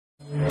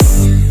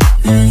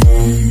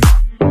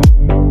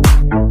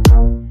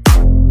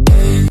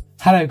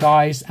Hello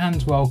guys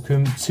and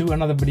welcome to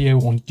another video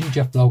on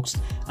DJ Vlogs,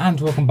 and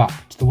welcome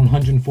back to the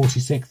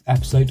 146th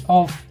episode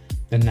of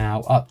the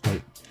Now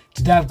Update.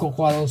 Today I've got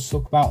quite a lot to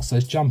talk about, so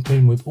let's jump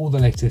in with all the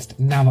latest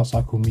Now That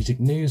Cycle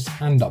music news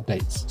and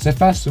updates. So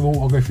first of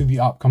all, I'll go through the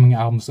upcoming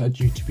albums that are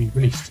due to be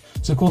released.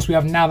 So of course we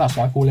have Now That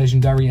Cycle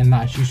Legendary, and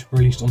that is due to be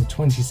released on the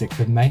 26th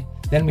of May.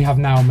 Then we have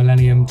Now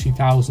Millennium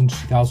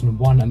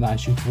 2000-2001, and that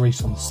is due to be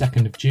released on the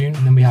 2nd of June.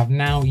 And then we have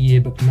Now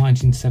Yearbook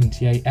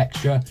 1978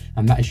 Extra,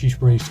 and that is due to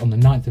be released on the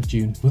 9th of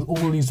June. With all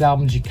of these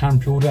albums you can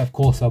pre-order. Of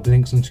course there'll be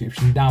links in the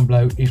description down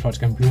below if you'd like to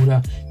go and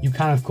pre-order. You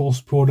can of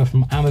course pre-order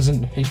from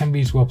Amazon,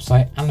 HMV's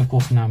website, and of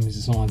course Now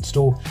Music's online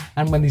store.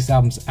 And when these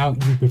albums are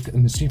out, you will get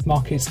them in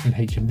supermarkets and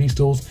HMV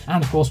stores.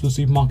 And of course with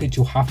supermarkets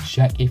you'll have to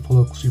check if your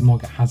local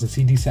supermarket has a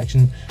CD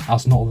section,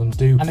 as not all of them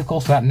do. And of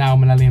course that Now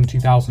Millennium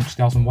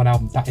 2000-2001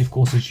 album, that of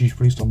course is due to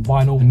be released on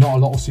vinyl, and not a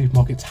lot of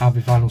supermarkets have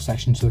a vinyl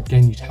section, so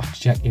again you'd have to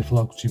check if a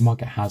local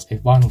supermarket has a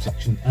vinyl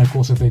section, and of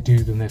course if they do,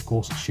 then they of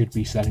course should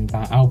be selling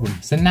that album.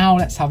 So now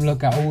let's have a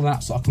look at all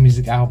that cycle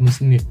music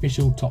albums in the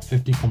official top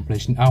 50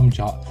 compilation album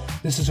chart.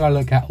 This is where I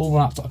look at all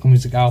that cycle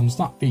music albums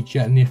that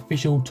feature in the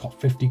official top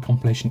 50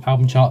 compilation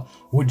album chart,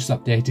 which is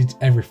updated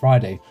every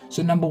Friday.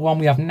 So number one,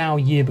 we have Now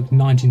Yearbook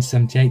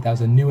 1978.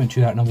 That's a new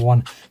entry there at number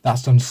one.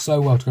 That's done so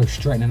well to go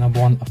straight into number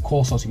one. Of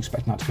course I was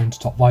expecting that to go into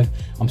top 5.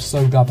 I'm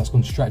so glad that's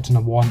gone straight to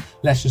number one.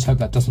 Let's just hope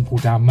that doesn't fall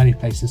down many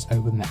places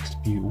over the next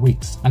few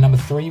weeks. And number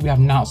three, we have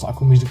Now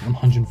Cycle Music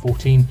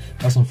 114.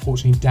 That's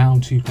unfortunately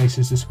down 2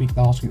 places this week.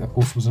 Last week of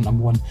course was at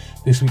number one.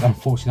 This week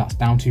unfortunately that's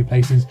down 2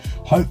 places.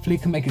 Hopefully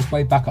it can make its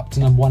way back up to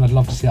number one. I'd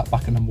love to see that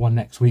back at number one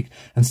next week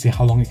and see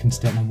how long it can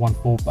stay at number one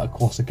for. But of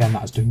course again,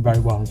 that is doing very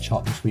well on the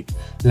chart this week.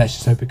 Let's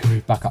just hope it can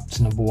move back up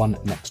to number one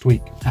next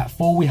week. At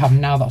 4, we have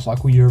Now That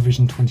Cycle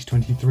Eurovision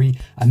 2023.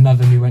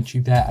 Another new entry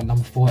there at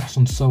number 4. That's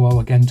on so well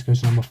again to go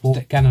to number 4.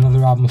 Again,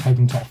 another album that's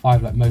hoping top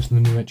 5 like most of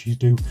the new entries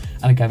do.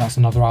 And again, that's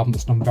another album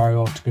that's done very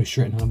well to go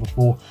straight into number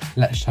 4.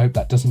 Let's hope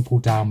that doesn't fall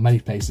down many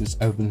places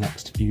over the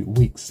next few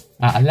weeks.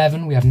 At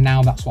 11, we have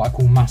Now That's What I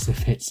Call Massive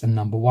Hits and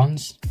Number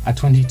Ones. At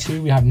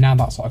 22, we have Now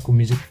That's What I Call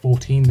Music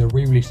 14, the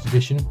re-released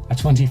edition. At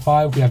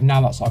 25, we have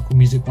Now That's What I Call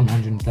Music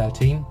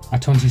 113.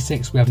 At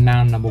 26, we have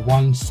Now Number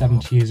 1,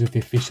 70 years of the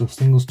official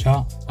singles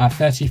chart. At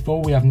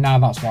 34, we have Now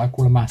That's What I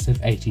Call a Massive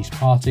 80s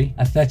Party.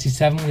 At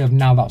 37, we have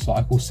Now That's What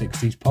I Call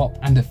 60s Pop.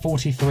 And at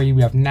 43,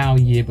 we have Now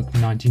Yearbook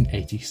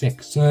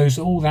 1986. So those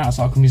are all That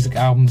Cycle music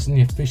albums in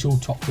the official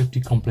top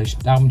 50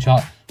 compilation album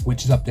chart,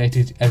 which is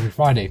updated every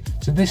Friday.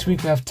 So this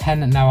week we have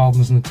 10 Now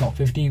albums in the top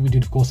 50. We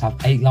did of course have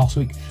 8 last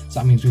week, so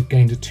that means we've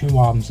gained 2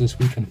 more albums this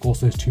week, and of course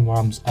those 2 more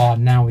albums are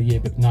Now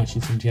Yearbook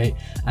 1978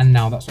 and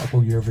Now That's What I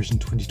Call Eurovision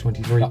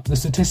 2023. The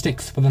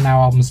statistics for the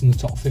Now albums in the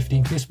top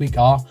 50 this week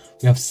are: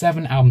 we have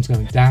 7 albums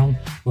going down,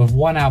 we have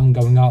 1 album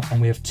going up,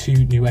 and we have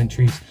 2 new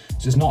entries.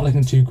 So it's not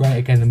looking too great.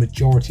 Again, the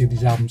majority of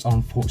these albums are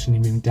unfortunately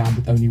moving down,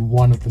 with only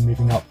 1 of them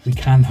moving up. We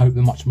can hope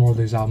that much more of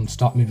those albums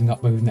start moving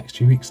up over the next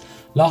few weeks.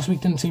 Last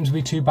week didn't seem to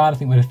be too bad. I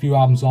think we had a few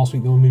albums last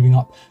week that were moving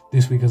up.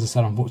 This week, as I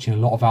said,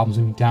 unfortunately a lot of albums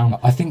moving down.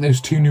 I think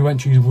those 2 new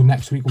entries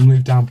next week will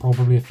move down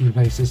probably a few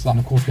places. And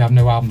of course we have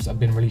no albums that have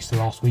been released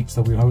last week,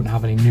 so we won't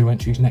have any new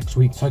entries next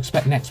week. So I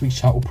expect next week's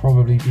chart will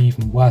probably be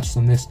even worse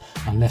than this,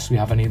 unless we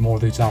have any more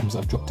of those albums that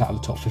have dropped out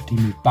of the top 50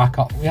 move back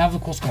up. We have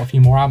of course got a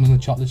few more albums in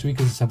the chart this week.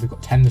 As I said, we've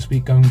got 10 this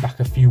week. Going back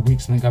a few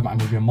weeks, and then going back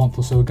maybe a month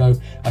or so ago,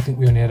 I think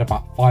we only had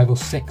about 5 or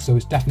 6, so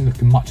it's definitely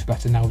looking much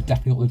better now. We've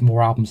definitely got those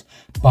more albums,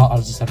 but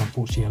as I said,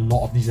 unfortunately a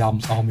lot of these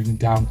albums are moving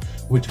down,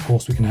 which of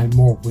course we can hope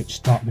more of which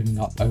start moving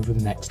up over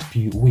the next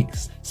few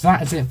weeks. So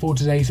that is it for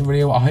today's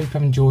video. I hope you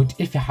have enjoyed.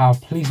 If you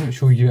have, please make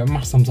sure you give it a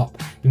massive thumbs up.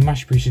 It'd be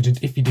much appreciated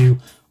if you do.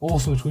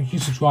 Also, you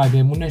subscribe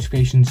in with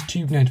notifications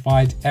to be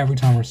notified every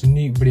time I release a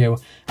new video,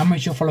 and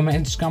make sure you follow my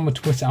Instagram, my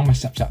Twitter and my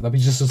Snapchat. They'll be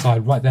just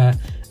aside right there,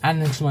 and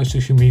links to my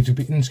social media will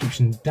be in the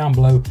description down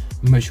below,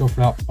 and make sure you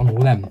follow up on all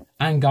of them.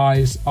 And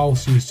guys, I'll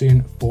see you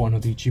soon for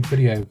another YouTube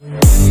video.